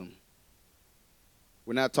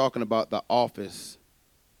We're not talking about the office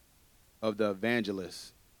of the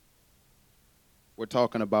evangelist. We're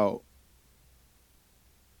talking about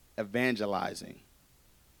evangelizing,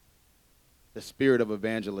 the spirit of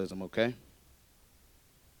evangelism, okay?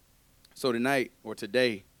 So tonight or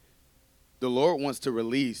today, the Lord wants to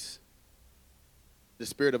release the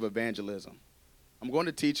spirit of evangelism. I'm going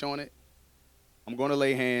to teach on it. I'm going to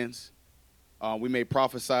lay hands. We may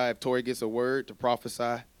prophesy if Tori gets a word to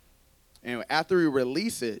prophesy. And after we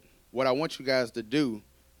release it, what I want you guys to do,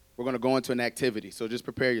 we're going to go into an activity. So just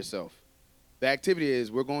prepare yourself. The activity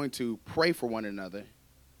is we're going to pray for one another.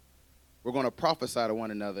 We're going to prophesy to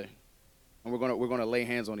one another. And we're going to lay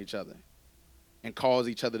hands on each other and cause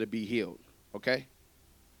each other to be healed. Okay?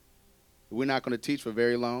 We're not going to teach for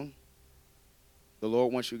very long. The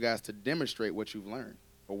Lord wants you guys to demonstrate what you've learned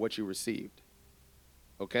or what you received.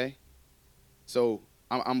 Okay? So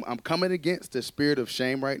I'm coming against the spirit of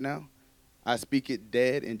shame right now. I speak it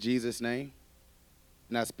dead in Jesus' name.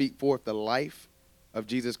 And I speak forth the life of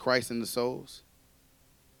Jesus Christ in the souls.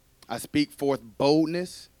 I speak forth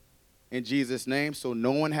boldness in Jesus' name, so no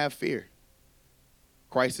one have fear.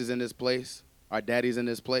 Christ is in this place. Our daddy's in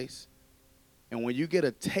this place. And when you get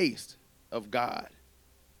a taste of God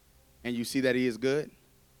and you see that he is good,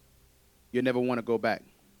 you'll never want to go back.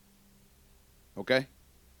 Okay?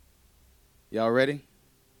 Y'all ready?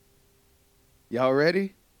 Y'all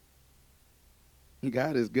ready?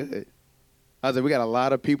 God is good. I was like, we got a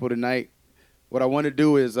lot of people tonight. What I want to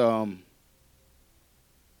do is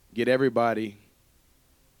get everybody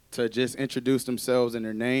to just introduce themselves and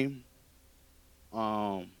their name.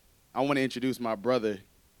 I want to introduce my brother,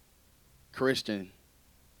 Christian.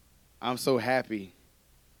 I'm so happy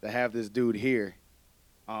to have this dude here.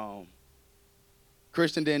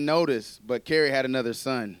 Christian didn't notice, but Carrie had another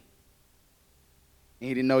son. And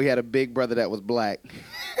he didn't know he had a big brother that was black.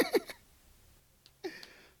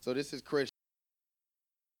 So this is Christian.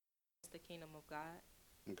 The kingdom of God.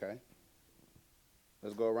 Okay.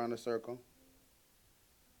 Let's go around the circle.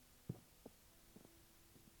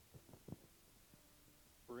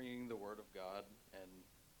 Bringing the word of God and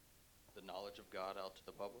the knowledge of God out to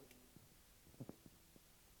the public.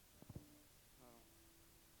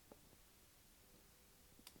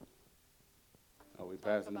 Oh, we Talk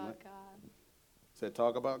passing the about mic? God. Said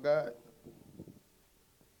talk about God?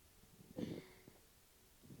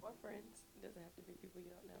 Or friends. It doesn't have to be people you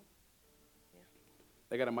don't know.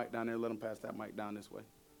 They got a mic down there. Let them pass that mic down this way.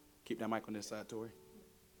 Keep that mic on this side, Tori.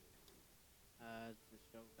 To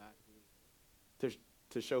show God who He is.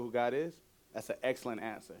 To show who God is? That's an excellent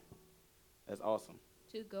answer. That's awesome.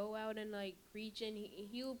 To go out and like preach and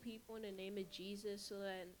heal people in the name of Jesus, so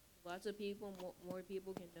that lots of people, more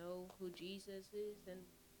people can know who Jesus is and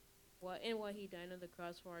why he died on the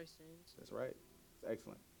cross for our sins. That's right. It's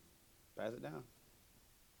excellent. Pass it down.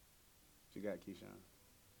 What you got, Keyshawn?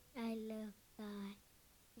 I love God.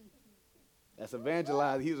 That's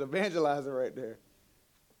evangelize. He's evangelizer right there.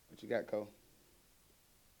 What you got, Cole?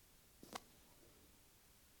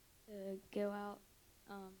 Go out,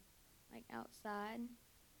 like outside,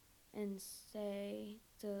 and say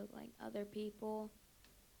to like other people,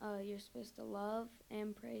 you're supposed to love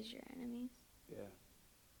and praise your enemies. Yeah.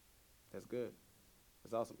 That's good.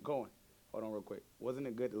 That's awesome. Going. Hold on real quick. Wasn't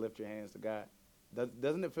it good to lift your hands to God?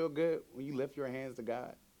 Doesn't it feel good when you lift your hands to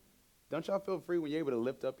God? Don't y'all feel free when you're able to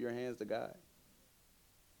lift up your hands to God?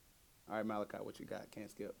 All right, Malachi, what you got? Can't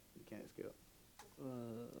skip. You can't skip.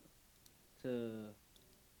 To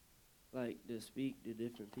speak to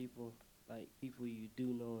different people, like people you do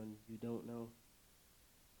know and you don't know,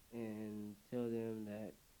 and tell them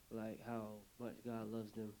that, like, how much God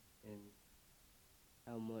loves them and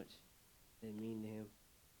how much they mean to Him.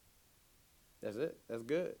 That's it. That's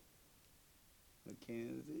good.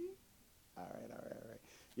 Mackenzie. All right.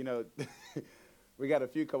 You know, we got a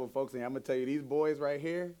few couple folks in here. I'm going to tell you, these boys right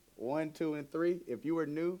here, 1, 2, and 3, if you were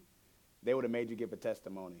new, they would have made you give a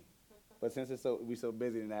testimony. But since we so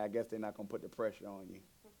busy tonight, I guess they're not going to put the pressure on you.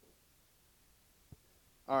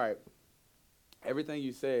 All right. Everything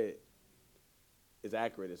you said is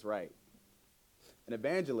accurate. It's right. An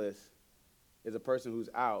evangelist is a person who's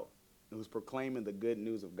out and who's proclaiming the good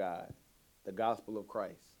news of God, the gospel of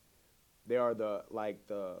Christ. They are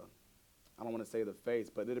I don't want to say the face,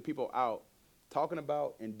 but they're the people out talking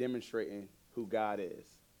about and demonstrating who God is.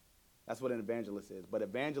 That's what an evangelist is. But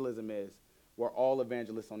evangelism is, we're all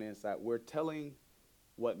evangelists on the inside. We're telling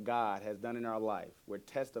what God has done in our life. We're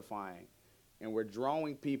testifying, and we're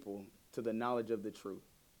drawing people to the knowledge of the truth,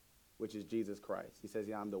 which is Jesus Christ. He says,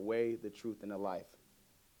 I'm the way, the truth, and the life.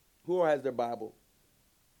 Who has their Bible?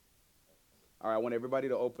 All right, I want everybody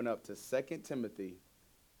to open up to 2 Timothy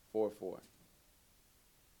 4:4.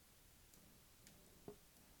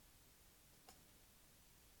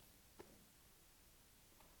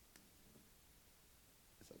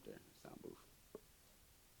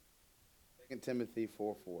 Timothy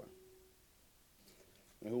 4:4.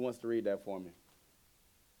 And who wants to read that for me?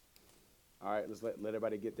 All right, let's let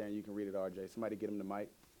everybody get there and you can read it, RJ. Somebody get him the mic.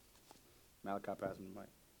 Malachi, pass him the mic.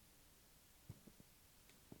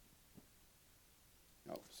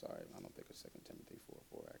 Oh, sorry. I don't think it's 2 Timothy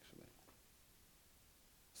 4:4, actually.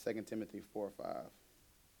 2 Timothy 4:5.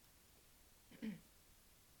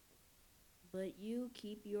 But you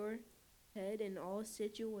keep your head in all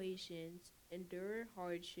situations, endure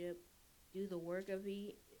hardship, do the work of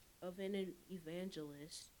an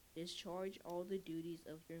evangelist, discharge all the duties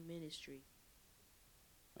of your ministry.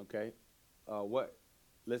 Okay.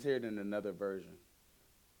 Let's hear it in another version.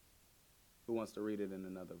 Who wants to read it in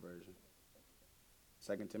another version?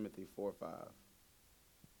 2 Timothy 4:5.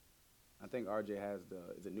 I think RJ has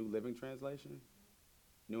is it New Living Translation?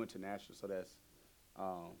 New International, so that's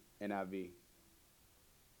NIV.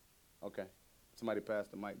 Okay. Somebody pass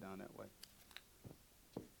the mic down that way.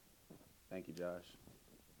 Thank you, Josh.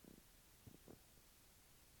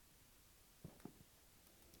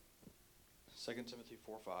 Second Timothy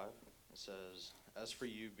 4:5, it says, "As for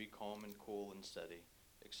you, be calm and cool and steady.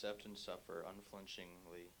 Accept and suffer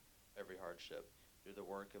unflinchingly every hardship. Do the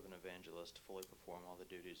work of an evangelist. Fully perform all the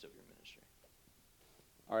duties of your ministry."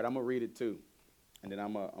 All right, I'm going to read it too, and then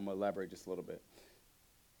I'm going to elaborate just a little bit.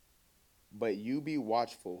 But you be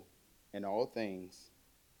watchful in all things,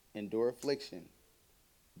 endure affliction,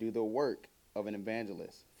 do the work of an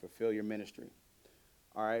evangelist, fulfill your ministry.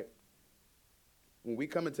 All right? When we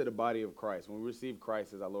come into the body of Christ, when we receive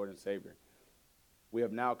Christ as our Lord and Savior, we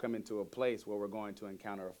have now come into a place where we're going to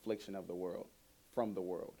encounter affliction of the world, from the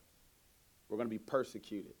world. We're going to be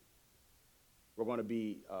persecuted. We're going to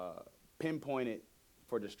be pinpointed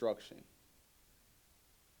for destruction.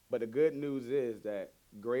 But the good news is that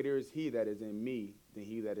greater is he that is in me than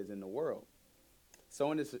he that is in the world.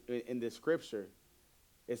 So in this scripture,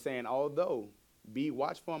 it's saying, although be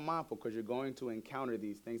watchful and mindful because you're going to encounter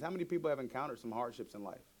these things. How many people have encountered some hardships in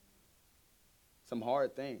life? Some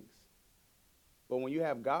hard things. But when you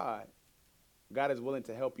have God, God is willing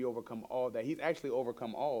to help you overcome all that. He's actually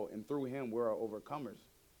overcome all, and through him, we're overcomers.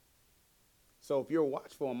 So if you're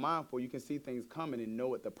watchful and mindful, you can see things coming and know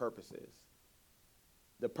what the purpose is.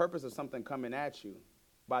 The purpose of something coming at you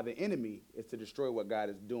by the enemy is to destroy what God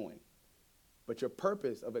is doing. But your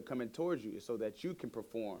purpose of it coming towards you is so that you can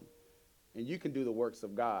perform and you can do the works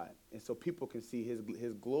of God. And so people can see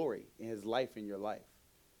his glory and his life in your life.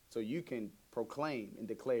 So you can proclaim and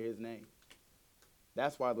declare his name.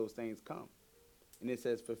 That's why those things come. And it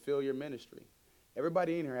says, fulfill your ministry.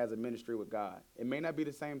 Everybody in here has a ministry with God. It may not be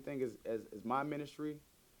the same thing as my ministry,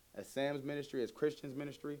 as Sam's ministry, as Christian's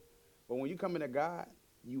ministry. But when you come into God,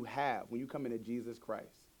 when you come into Jesus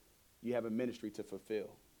Christ, you have a ministry to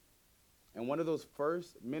fulfill. And one of those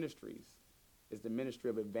first ministries is the ministry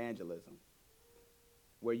of evangelism,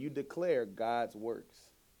 where you declare God's works.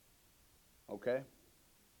 Okay?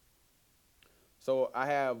 So I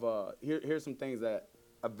have, here's some things that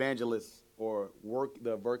evangelists or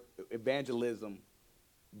evangelism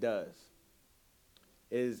does.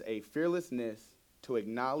 It is a fearlessness to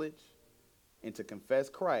acknowledge and to confess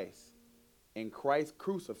Christ and Christ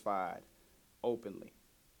crucified openly.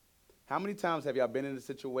 How many times have y'all been in a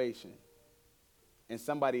situation and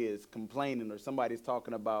somebody is complaining or somebody's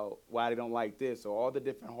talking about why they don't like this or all the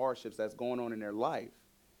different hardships that's going on in their life,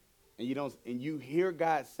 and you hear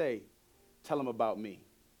God say, tell them about me,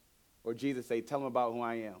 or Jesus say, tell them about who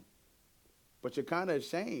I am, but you're kind of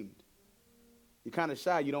ashamed, you're kind of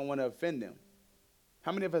shy, you don't want to offend them.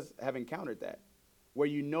 How many of us have encountered that, where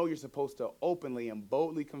you know you're supposed to openly and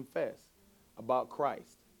boldly confess about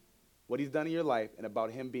Christ, what he's done in your life, and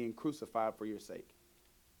about him being crucified for your sake?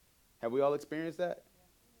 Have we all experienced that?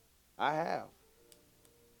 I have.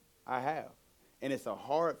 And it's a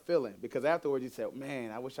hard feeling, because afterwards you say,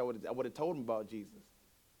 man, I wish I would have told him about Jesus.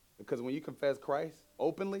 Because when you confess Christ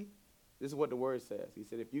openly, this is what the word says. He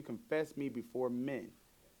said, if you confess me before men,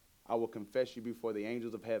 I will confess you before the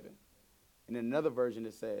angels of heaven. And in another version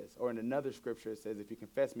it says, or in another scripture it says, if you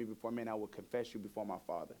confess me before men, I will confess you before my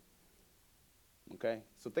Father. Okay?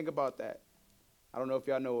 So think about that. I don't know if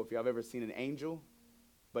y'all have ever seen an angel,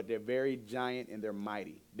 but they're very giant and they're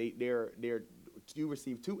mighty. You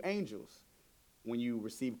receive two angels when you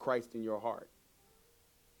receive Christ in your heart.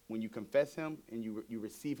 When you confess him and you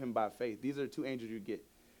receive him by faith. These are the two angels you get.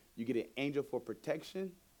 You get an angel for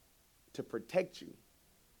protection, to protect you,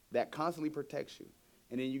 that constantly protects you.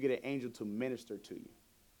 And then you get an angel to minister to you.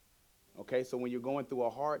 Okay, so when you're going through a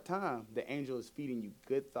hard time, the angel is feeding you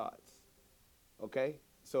good thoughts. Okay,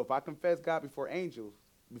 so if I confess God before angels,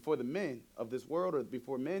 before the men of this world or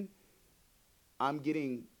before men, I'm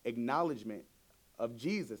getting acknowledgement of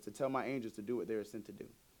Jesus to tell my angels to do what they are sent to do.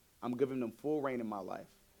 I'm giving them full reign in my life.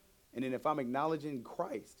 And then if I'm acknowledging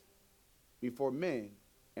Christ before men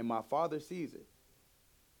and my Father sees it,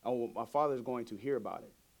 my Father is going to hear about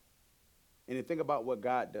it. And then think about what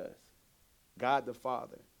God does. God the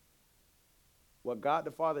Father. What God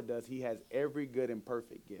the Father does, he has every good and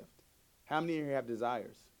perfect gift. How many here have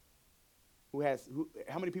desires?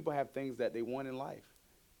 How many people have things that they want in life?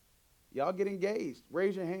 Y'all get engaged.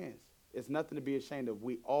 Raise your hands. It's nothing to be ashamed of.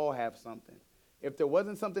 We all have something. If there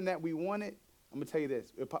wasn't something that we wanted, I'm going to tell you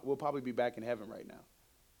this. We'll probably be back in heaven right now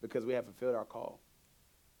because we have fulfilled our call.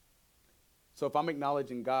 So if I'm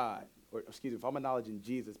acknowledging God, if I'm acknowledging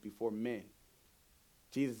Jesus before men,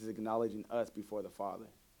 Jesus is acknowledging us before the Father.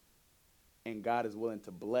 And God is willing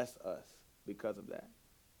to bless us because of that,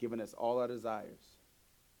 giving us all our desires.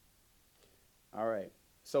 All right.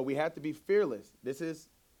 So we have to be fearless. This is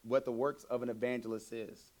what the works of an evangelist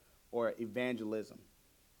is, or evangelism.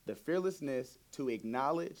 The fearlessness to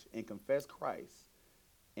acknowledge and confess Christ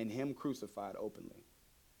and him crucified openly.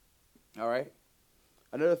 All right?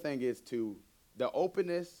 Another thing is the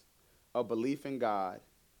openness of belief in God,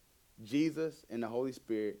 Jesus, and the Holy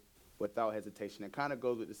Spirit without hesitation. It kind of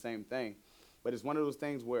goes with the same thing, but it's one of those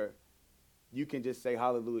things where you can just say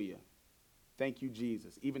hallelujah. Thank you,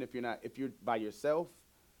 Jesus. Even if you're by yourself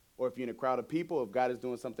or if you're in a crowd of people, if God is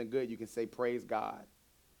doing something good, you can say praise God.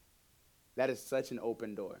 That is such an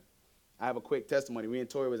open door. I have a quick testimony. Me and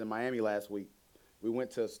Tori was in Miami last week. We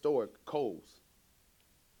went to a store, Kohl's,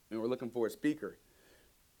 and we're looking for a speaker.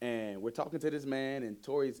 And we're talking to this man, and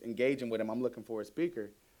Tori's engaging with him. I'm looking for a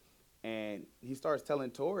speaker. And he starts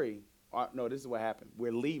telling Tori, no, this is what happened.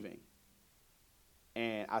 We're leaving.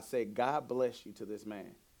 And I said, God bless you to this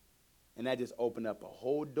man. And that just opened up a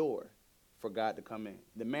whole door for God to come in.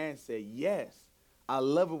 The man said, yes, I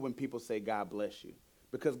love it when people say God bless you,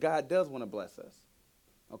 because God does want to bless us.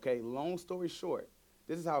 Okay, long story short,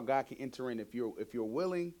 this is how God can enter in if you're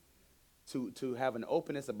willing to have an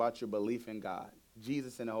openness about your belief in God,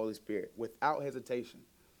 Jesus, and the Holy Spirit without hesitation.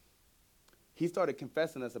 He started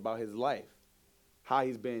confessing us about his life, how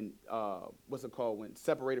he's been, when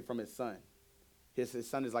separated from his son. His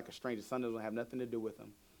son is like a stranger. His son doesn't have nothing to do with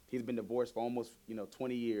him. He's been divorced for almost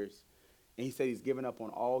 20 years. And he said he's given up on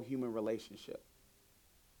all human relationship.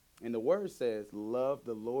 And the word says, love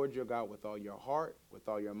the Lord your God with all your heart, with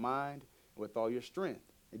all your mind, and with all your strength.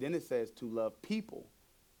 And then it says to love people,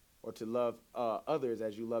 or to love others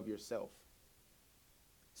as you love yourself.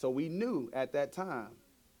 So we knew at that time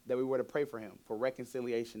that we were to pray for him for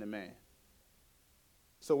reconciliation to man.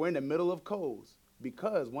 So we're in the middle of Kohl's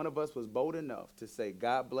because one of us was bold enough to say,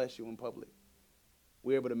 God bless you in public.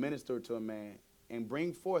 We're able to minister to a man and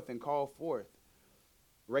bring forth and call forth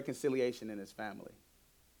reconciliation in his family.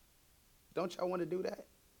 Don't y'all want to do that?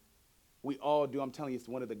 We all do. I'm telling you, it's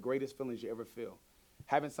one of the greatest feelings you ever feel.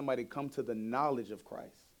 Having somebody come to the knowledge of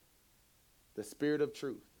Christ, the spirit of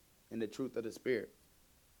truth, and the truth of the spirit.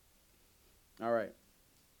 All right.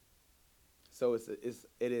 So it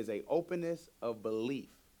is a openness of belief.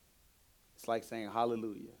 It's like saying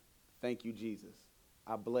hallelujah. Thank you, Jesus.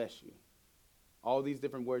 I bless you. All these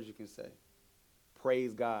different words you can say.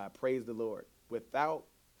 Praise God. Praise the Lord. Without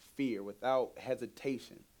fear, without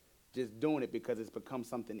hesitation. Just doing it because it's become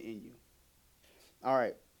something in you. All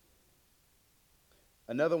right.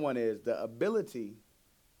 Another one is the ability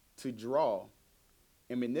to draw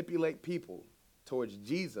and manipulate people towards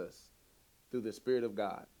Jesus through the Spirit of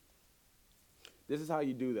God. This is how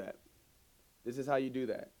you do that. This is how you do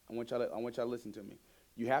that. I want y'all to listen to me.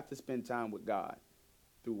 You have to spend time with God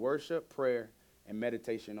through worship, prayer, and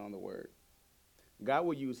meditation on the word. God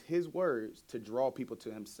will use his words to draw people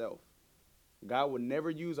to himself. God will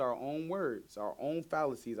never use our own words, our own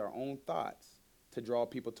fallacies, our own thoughts to draw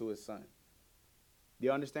people to his son. Do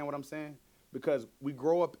you understand what I'm saying? Because we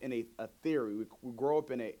grow up in a theory. We grow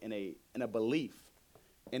up in a belief.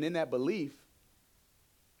 And in that belief,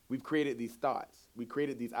 we've created these thoughts. We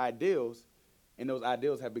created these ideals, and those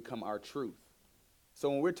ideals have become our truth. So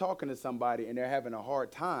when we're talking to somebody and they're having a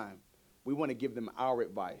hard time, we want to give them our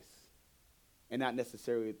advice and not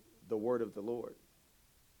necessarily the word of the Lord.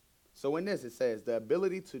 So in this, it says the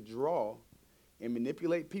ability to draw and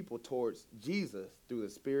manipulate people towards Jesus through the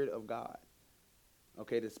Spirit of God.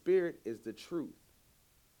 Okay, the Spirit is the truth.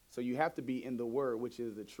 So you have to be in the word, which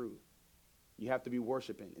is the truth. You have to be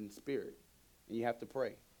worshiping in spirit, and you have to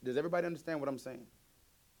pray. Does everybody understand what I'm saying?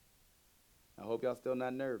 I hope y'all still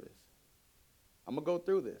not nervous. I'm going to go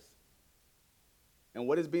through this. And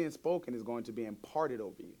what is being spoken is going to be imparted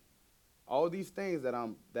over you. All these things that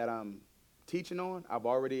I'm teaching on, I've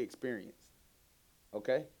already experienced.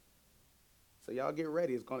 Okay? So y'all get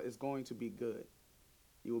ready. It's going to be good.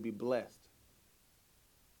 You will be blessed.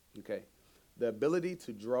 Okay. The ability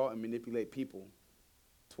to draw and manipulate people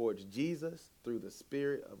towards Jesus through the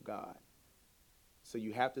Spirit of God. So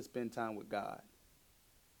you have to spend time with God.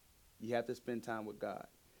 You have to spend time with God.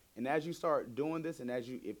 And as you start doing this, and as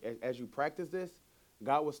you practice this,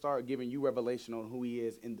 God will start giving you revelation on who he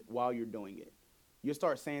is while you're doing it. You'll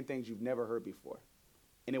start saying things you've never heard before.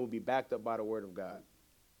 And it will be backed up by the word of God.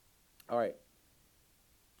 All right.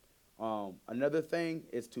 Another thing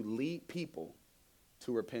is to lead people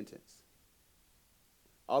to repentance.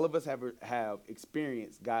 All of us have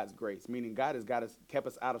experienced God's grace, meaning God has kept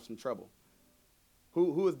us out of some trouble.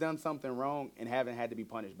 Who has done something wrong and haven't had to be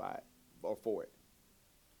punished by it or for it?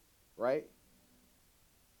 Right?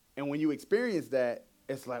 And when you experience that,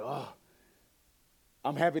 it's like, oh,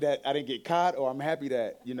 I'm happy that I didn't get caught, or I'm happy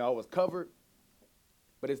that, I was covered.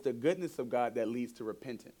 But it's the goodness of God that leads to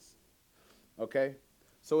repentance. Okay?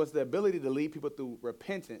 So it's the ability to lead people through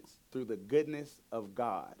repentance through the goodness of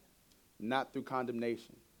God, not through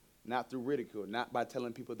condemnation, not through ridicule, not by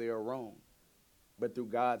telling people they are wrong, but through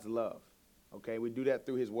God's love. Okay? We do that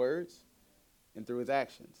through his words and through his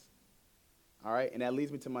actions. All right? And that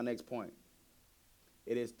leads me to my next point.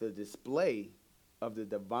 It is the display of the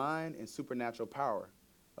divine and supernatural power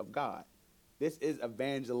of God. This is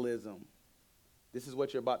evangelism. This is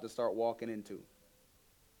what you're about to start walking into.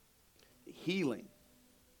 Healing.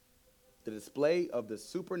 The display of the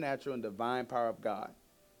supernatural and divine power of God.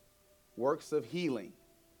 Works of healing.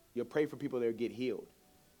 You'll pray for people that get healed.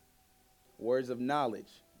 Words of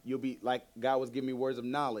knowledge. You'll be like God was giving me words of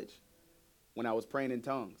knowledge when I was praying in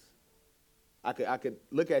tongues. I could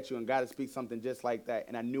look at you and God would speak something just like that,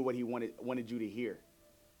 and I knew what he wanted you to hear.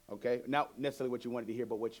 Okay? Not necessarily what you wanted to hear,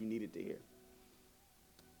 but what you needed to hear.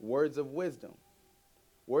 Words of wisdom.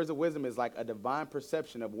 Words of wisdom is like a divine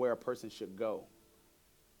perception of where a person should go.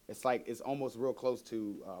 It's almost real close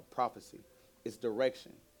to prophecy. It's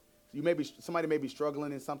direction. Somebody may be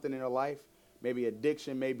struggling in something in their life, maybe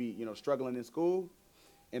addiction, maybe struggling in school,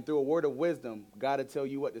 and through a word of wisdom, God will tell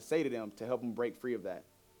you what to say to them to help them break free of that,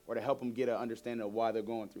 or to help them get an understanding of why they're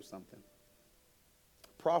going through something.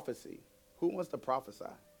 Prophecy. Who wants to prophesy?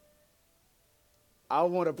 I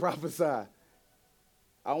want to prophesy.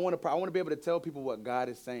 I want to be able to tell people what God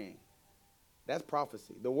is saying. That's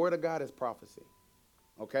prophecy. The word of God is prophecy.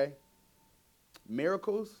 Okay?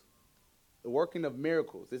 Miracles. The working of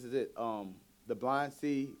miracles. This is it. The blind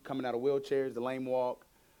see, coming out of wheelchairs, the lame walk,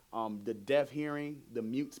 the deaf hearing, the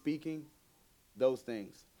mute speaking, those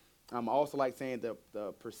things. I also like saying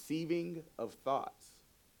the perceiving of thoughts.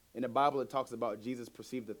 In the Bible, it talks about Jesus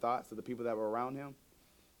perceived the thoughts of the people that were around him.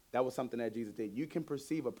 That was something that Jesus did. You can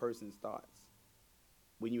perceive a person's thoughts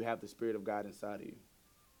when you have the Spirit of God inside of you.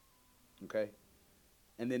 Okay?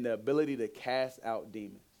 And then the ability to cast out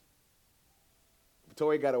demons.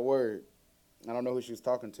 Tori got a word. I don't know who she was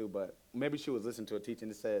talking to, but maybe she was listening to a teaching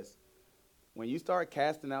that says, when you start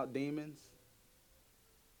casting out demons,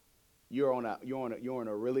 you're on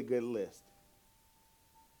a really good list.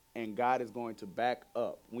 And God is going to back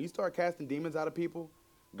up. When you start casting demons out of people,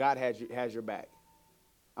 God has your back.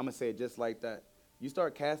 I'm going to say it just like that. You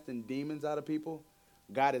start casting demons out of people,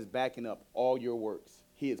 God is backing up all your works.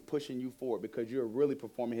 He is pushing you forward because you're really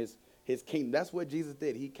performing his kingdom. That's what Jesus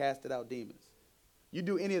did. He casted out demons. You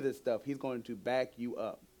do any of this stuff, he's going to back you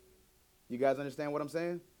up. You guys understand what I'm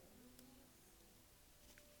saying?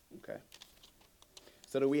 Okay.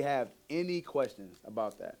 So do we have any questions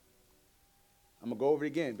about that? I'm going to go over it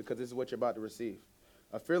again because this is what you're about to receive.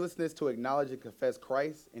 A fearlessness to acknowledge and confess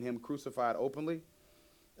Christ and him crucified openly.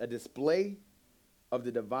 A display of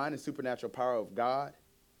the divine and supernatural power of God.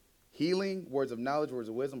 Healing, words of knowledge, words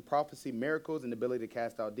of wisdom, prophecy, miracles, and the ability to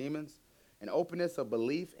cast out demons. An openness of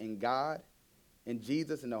belief in God, in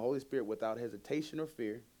Jesus, and the Holy Spirit without hesitation or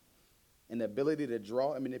fear. And the ability to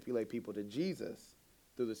draw and manipulate people to Jesus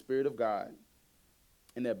through the Spirit of God.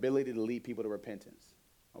 And the ability to lead people to repentance.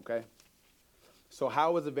 Okay? So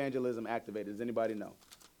how is evangelism activated? Does anybody know?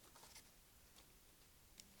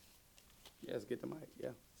 Yes, get the mic. Yeah.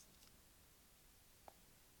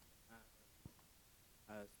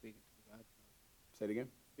 Speaking through God. Say it again.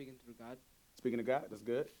 Speaking through God. Speaking to God. That's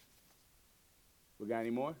good. We got any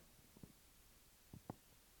more?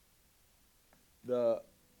 The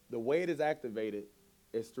way it is activated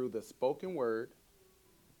is through the spoken word,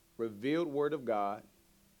 revealed word of God,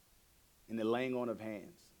 and the laying on of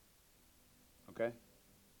hands. Okay?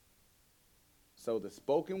 So the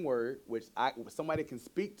spoken word, which somebody can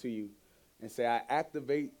speak to you and say, I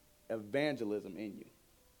activate evangelism in you.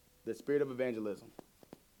 The spirit of evangelism.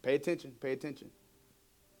 Pay attention, pay attention.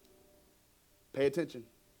 Pay attention.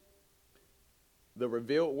 The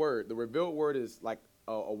revealed word is like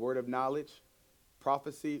a word of knowledge,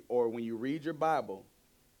 prophecy, or when you read your Bible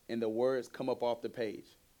and the words come up off the page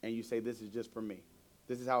and you say, this is just for me.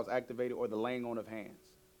 This is how it's activated, or the laying on of hands.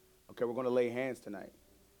 Okay, we're going to lay hands tonight.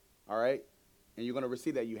 All right? And you're going to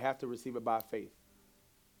receive that. You have to receive it by faith.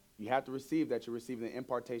 You have to receive that. You're receiving the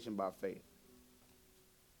impartation by faith.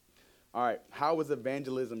 All right, how is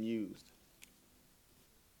evangelism used?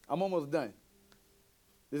 I'm almost done.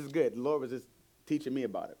 This is good. The Lord was just teaching me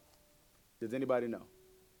about it. Does anybody know?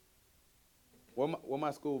 Where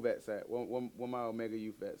my school vets at? Where my Omega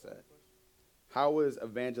Youth vets at? How is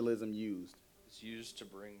evangelism used? It's used to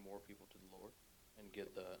bring more people to the Lord and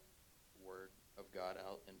get the word of God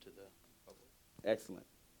out into the public. Excellent.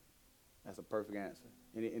 That's a perfect answer.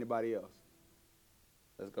 Anybody else?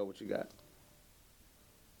 Let's go. What you got?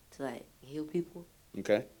 To like heal people.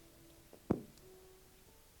 Okay.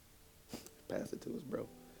 Pass it to us, bro.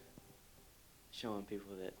 Showing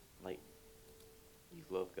people that like you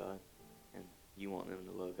love God and you want them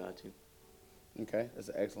to love God too. Okay, that's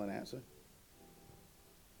an excellent answer.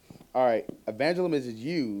 All right, evangelism is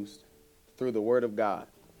used through the word of God.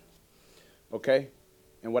 Okay?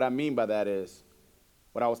 And what I mean by that is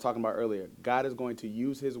what I was talking about earlier. God is going to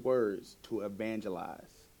use his words to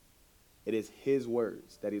evangelize. It is his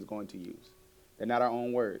words that he's going to use. They're not our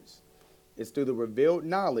own words. It's through the revealed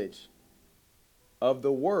knowledge of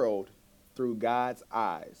the world through God's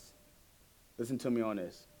eyes. Listen to me on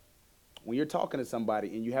this. When you're talking to somebody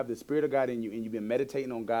and you have the Spirit of God in you and you've been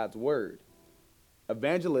meditating on God's word,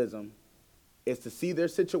 evangelism is to see their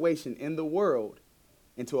situation in the world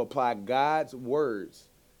and to apply God's words,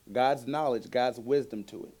 God's knowledge, God's wisdom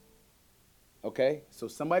to it. Okay? So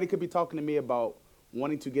somebody could be talking to me about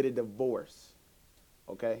wanting to get a divorce.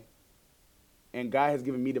 Okay? And God has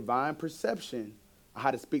given me divine perception on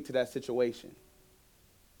how to speak to that situation.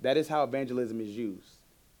 That is how evangelism is used.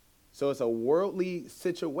 So it's a worldly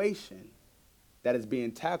situation that is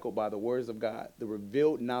being tackled by the words of God, the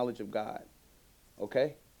revealed knowledge of God.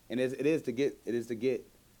 Okay? And it is to get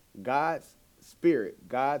God's spirit,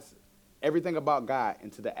 God's everything about God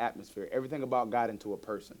into the atmosphere, everything about God into a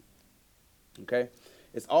person. Okay?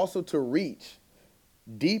 It's also to reach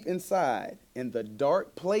deep inside in the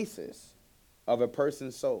dark places of a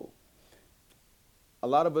person's soul. A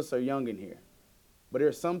lot of us are young in here, but there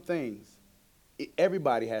are some things,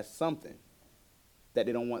 everybody has something that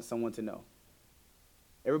they don't want someone to know.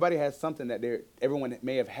 Everybody has something that everyone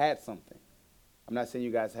may have had something. I'm not saying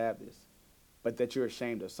you guys have this, but that you're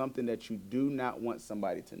ashamed of, something that you do not want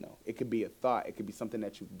somebody to know. It could be a thought. It could be something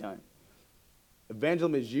that you've done.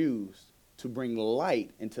 Evangelism is used to bring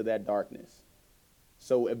light into that darkness.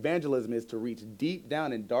 So evangelism is to reach deep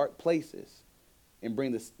down in dark places and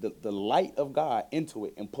bring the light of God into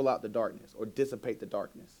it and pull out the darkness or dissipate the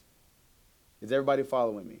darkness. Is everybody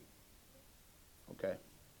following me? Okay.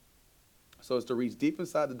 So it's to reach deep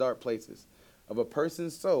inside the dark places of a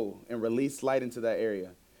person's soul and release light into that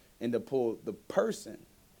area and to pull the person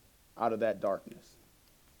out of that darkness.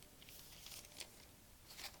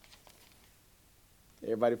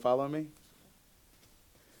 Everybody following me?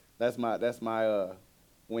 That's my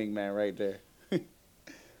wingman right there.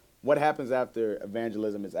 What happens after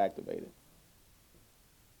evangelism is activated?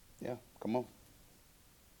 Yeah, come on.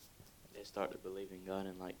 They start to believe in God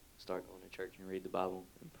and like start going to church and read the Bible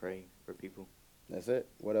and pray for people. That's it.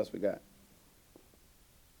 What else we got?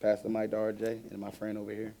 Pastor Mike RJ and my friend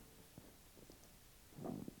over here.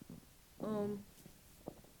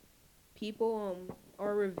 People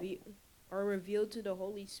are revealed to the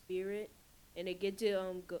Holy Spirit, and they get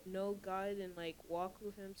to know God and like walk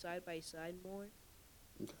with Him side by side more.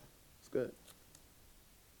 Okay, it's good.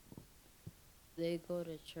 They go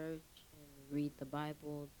to church and read the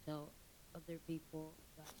Bible, tell other people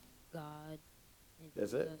about God. And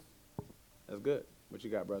That's it. That's good. What you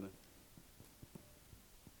got, brother?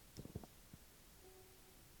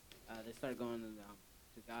 They start going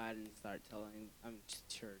to God and start telling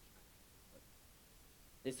church.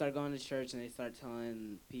 They start going to church and they start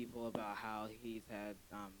telling people about how He's had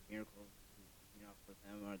miracles, for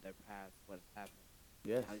them or their past, what's happened.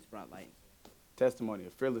 Yes. How He's brought light into it. Testimony, a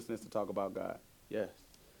fearlessness to talk about God. Yes.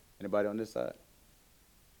 Anybody on this side?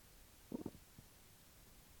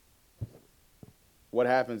 What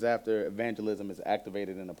happens after evangelism is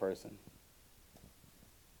activated in a person?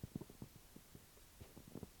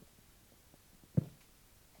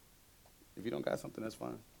 If you don't got something, that's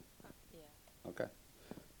fine. Yeah. Okay.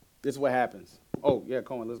 This is what happens. Oh, yeah,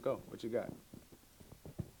 Cohen, let's go. What you got?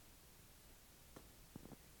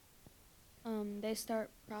 They start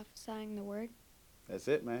prophesying the word. That's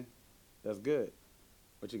it, man. That's good.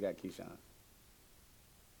 What you got, Keyshawn?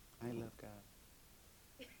 I love God.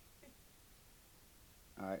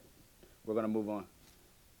 All right. We're going to move on.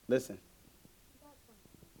 Listen.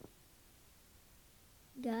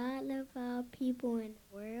 God love all people in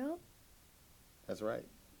the world. That's right.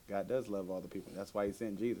 God does love all the people. That's why he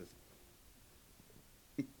sent Jesus.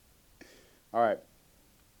 All right.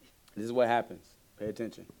 This is what happens. Pay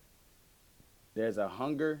attention. There's a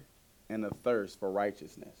hunger and a thirst for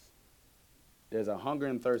righteousness. There's a hunger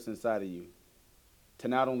and thirst inside of you to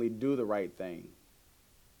not only do the right thing,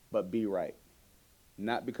 but be right.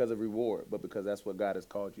 Not because of reward, but because that's what God has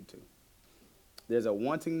called you to. There's a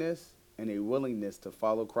wantingness and a willingness to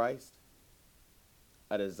follow Christ,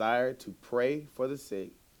 a desire to pray for the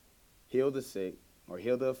sick, heal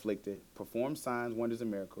the afflicted, perform signs, wonders,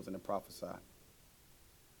 and miracles, and to prophesy.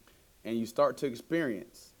 And you start to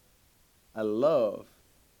experience a love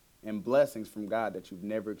and blessings from God that you've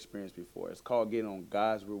never experienced before. It's called getting on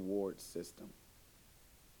God's reward system.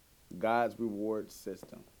 God's reward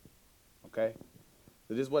system. Okay?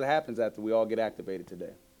 So this is what happens after we all get activated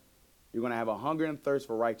today. You're going to have a hunger and thirst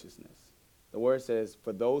for righteousness. The word says,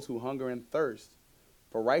 for those who hunger and thirst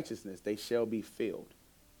for righteousness, they shall be filled.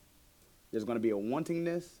 There's going to be a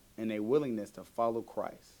wantingness and a willingness to follow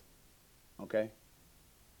Christ. Okay?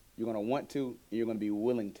 You're going to want to, and you're going to be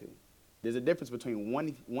willing to. There's a difference between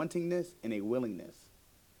wantingness and a willingness.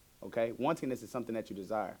 Okay? Wantingness is something that you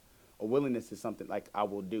desire. A willingness is something like I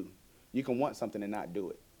will do. You can want something and not do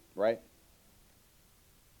it, right?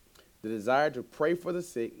 The desire to pray for the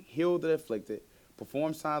sick, heal the afflicted,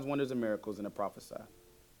 perform signs, wonders, and miracles, and to prophesy.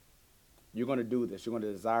 You're going to do this. You're going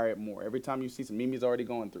to desire it more. Every time you see some, Mimi's already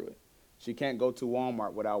going through it. She can't go to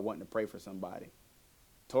Walmart without wanting to pray for somebody.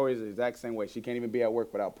 Tori's the exact same way. She can't even be at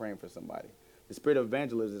work without praying for somebody. The spirit of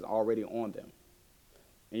evangelism is already on them.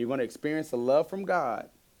 And you're going to experience the love from God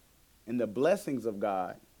and the blessings of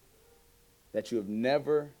God that you have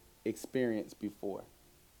never experienced before.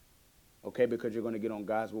 Okay, because you're going to get on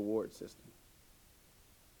God's reward system.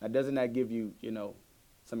 Now, doesn't that give you,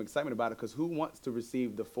 some excitement about it? Because who wants to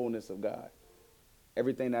receive the fullness of God?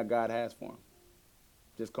 Everything that God has for him.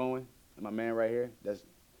 Just Cohen, and my man right here,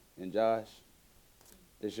 and Josh.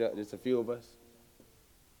 There's a few of us.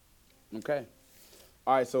 Okay.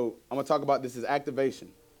 All right, so I'm going to talk about this as activation.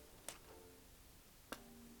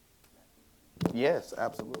 Yes,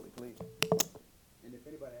 absolutely, please. And if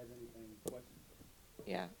anybody has anything, questions?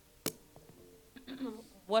 Yeah.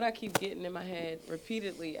 What I keep getting in my head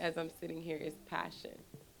repeatedly as I'm sitting here is passion.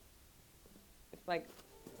 It's like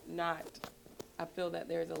I feel that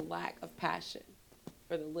there's a lack of passion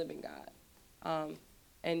for the living God.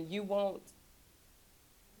 And you won't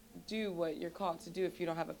do what you're called to do if you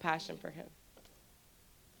don't have a passion for him.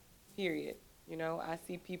 Period. I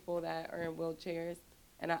see people that are in wheelchairs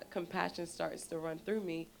and compassion starts to run through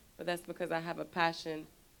me, but that's because I have a passion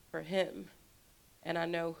for him. And I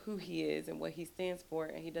know who he is and what he stands for,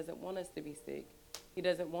 and he doesn't want us to be sick. He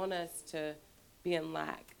doesn't want us to be in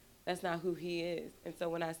lack. That's not who he is. And so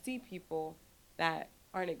when I see people that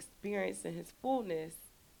aren't experiencing his fullness,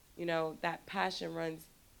 that passion runs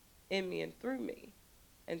in me and through me.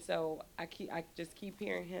 And so I just keep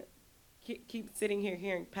hearing him, keep sitting here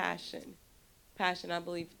hearing passion. Passion, I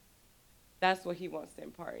believe that's what he wants to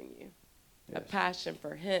impart in you. Yes. A passion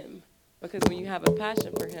for him. Because when you have a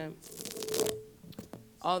passion for him,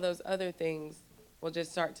 all those other things will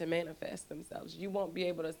just start to manifest themselves. You won't be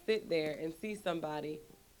able to sit there and see somebody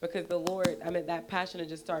because that passion will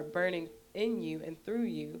just start burning in you and through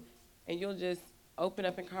you, and you'll just open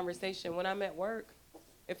up in conversation. When I'm at work,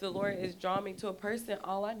 if the Lord is drawing me to a person,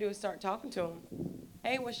 all I do is start talking to him.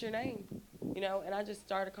 Hey, what's your name? And I just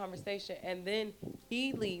start a conversation, and then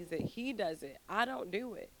he leads it. He does it. I don't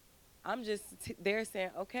do it. I'm just there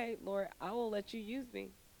saying, okay, Lord, I will let you use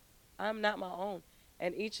me. I'm not my own.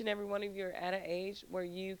 And each and every one of you are at an age where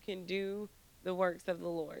you can do the works of the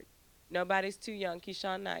Lord. Nobody's too young.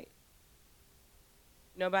 Keyshawn Knight.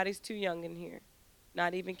 Nobody's too young in here.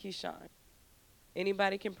 Not even Keyshawn.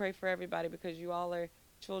 Anybody can pray for everybody because you all are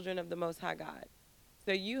children of the Most High God.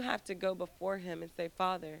 So you have to go before him and say,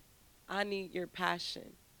 Father, I need your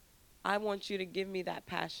passion. I want you to give me that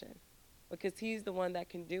passion because he's the one that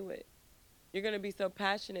can do it. You're going to be so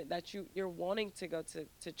passionate that you're wanting to go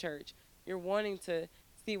to church. You're wanting to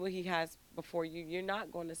see what he has before you. You're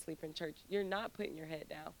not going to sleep in church. You're not putting your head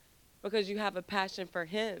down because you have a passion for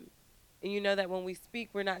him. And you know that when we speak,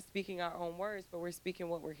 we're not speaking our own words, but we're speaking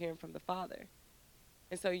what we're hearing from the Father.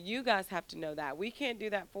 And so you guys have to know that. We can't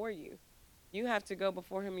do that for you. You have to go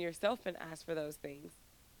before him yourself and ask for those things.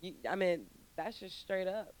 That's just straight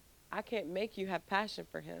up. I can't make you have passion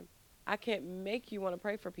for him. I can't make you want to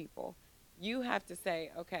pray for people. You have to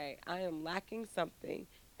say, okay, I am lacking something.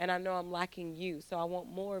 And I know I'm lacking you, so I want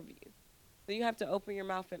more of you. So you have to open your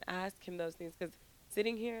mouth and ask him those things. Because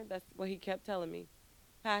sitting here, that's what he kept telling me.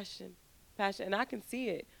 Passion, passion. And I can see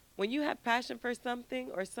it. When you have passion for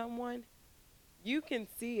something or someone, you can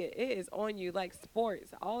see it. It is on you, like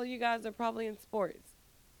sports. All of you guys are probably in sports.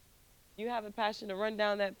 You have a passion to run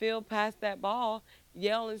down that field, pass that ball,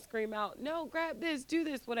 yell and scream out, no, grab this, do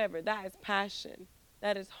this, whatever. That is passion.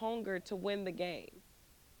 That is hunger to win the game.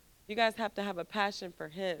 You guys have to have a passion for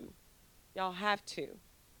him. Y'all have to.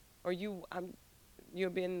 Or you'll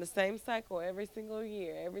be in the same cycle every single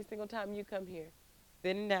year, every single time you come here.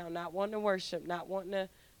 Sitting down, not wanting to worship, not wanting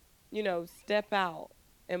to, step out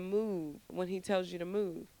and move when he tells you to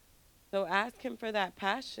move. So ask him for that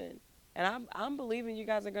passion. And I'm believing you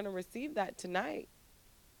guys are going to receive that tonight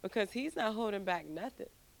because he's not holding back nothing.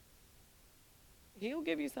 He'll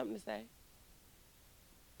give you something to say.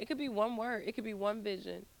 It could be one word. It could be one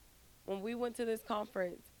vision. When we went to this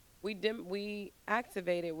conference, we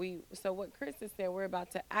activated. So what Chris is saying, we're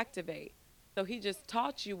about to activate. So he just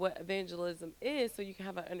taught you what evangelism is so you can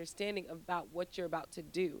have an understanding about what you're about to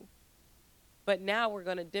do. But now we're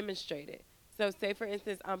going to demonstrate it. So say, for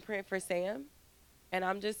instance, I'm praying for Sam. And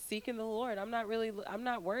I'm just seeking the Lord. I'm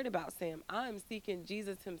not worried about Sam. I'm seeking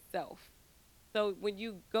Jesus himself. So when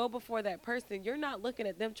you go before that person, you're not looking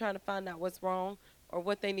at them trying to find out what's wrong or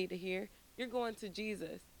what they need to hear. You're going to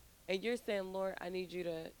Jesus. And you're saying, Lord, I need you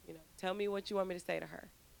to, tell me what you want me to say to her.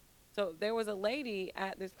 So there was a lady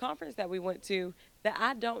at this conference that we went to that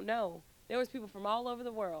I don't know. There was people from all over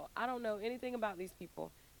the world. I don't know anything about these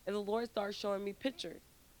people. And the Lord started showing me pictures.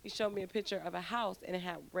 He showed me a picture of a house, and it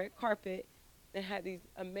had red carpet. It had these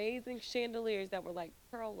amazing chandeliers that were like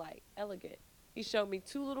pearl-like, elegant. He showed me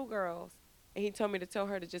 2 little girls, and he told me to tell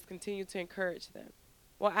her to just continue to encourage them.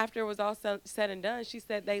 Well, after it was all said and done, she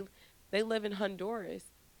said they live in Honduras,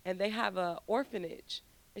 and they have an orphanage.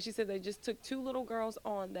 And she said they just took 2 little girls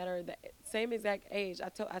on that are the same exact age. I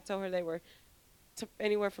told her they were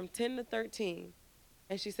anywhere from 10 to 13,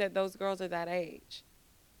 and she said those girls are that age.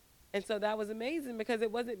 And so that was amazing because it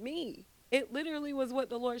wasn't me. It literally was what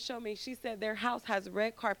the Lord showed me. She said their house has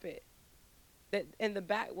red carpet. That in the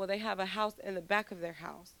back, they have a house in the back of their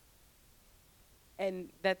house. And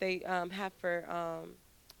that they have for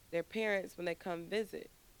their parents when they come visit.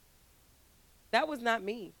 That was not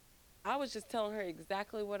me. I was just telling her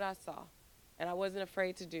exactly what I saw. And I wasn't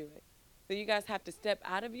afraid to do it. So you guys have to step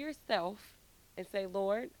out of yourself and say,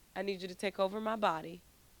 Lord, I need you to take over my body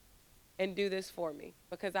and do this for me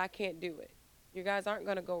because I can't do it. You guys aren't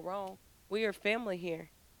going to go wrong. We are family here.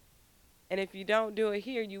 And if you don't do it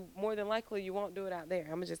here, you more than likely you won't do it out there.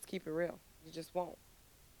 I'm going to just keep it real. You just won't.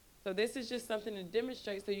 So this is just something to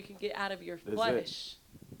demonstrate so you can get out of your flesh.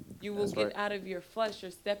 You will get out of your flesh.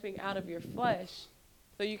 You're stepping out of your flesh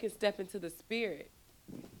so you can step into the spirit.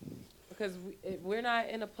 Because we're not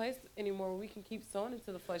in a place anymore where we can keep sowing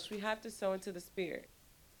into the flesh. We have to sow into the spirit.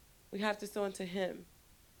 We have to sow into him.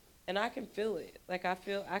 And I can feel it. Like I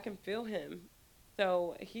can feel him.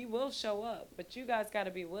 So he will show up, but you guys got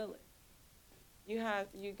to be willing. You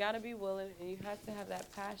got to be willing, and you have to have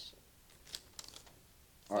that passion.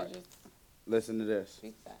 All right. Just listen to this.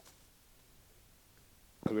 speak that.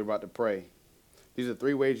 Because we're about to pray. These are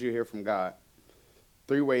 3 ways you hear from God.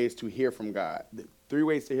 3 ways to hear from God. 3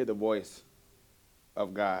 ways to hear the voice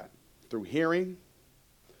of God. Through hearing,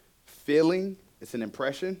 feeling, it's an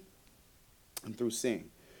impression, and through seeing.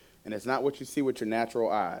 And it's not what you see with your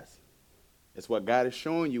natural eyes. It's what God is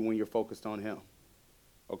showing you when you're focused on him.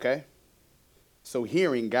 Okay? So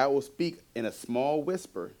hearing, God will speak in a small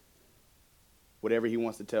whisper whatever he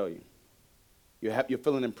wants to tell you. You'll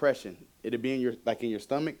feel an impression. It'll be in your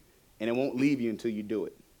stomach, and it won't leave you until you do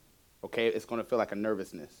it. Okay? It's going to feel like a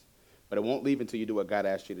nervousness. But it won't leave until you do what God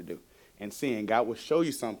asked you to do. And seeing, God will show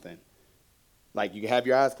you something. Like you have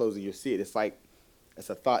your eyes closed and you'll see it. It's like it's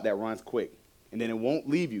a thought that runs quick. And then it won't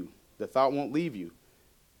leave you. The thought won't leave you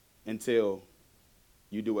until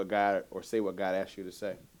you do what God or say what God asked you to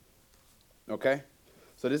say. Okay?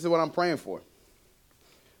 So this is what I'm praying for.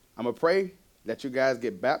 I'm going to pray that you guys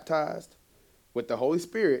get baptized with the Holy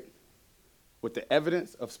Spirit with the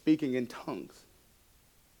evidence of speaking in tongues.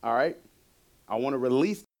 All right? I want to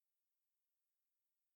release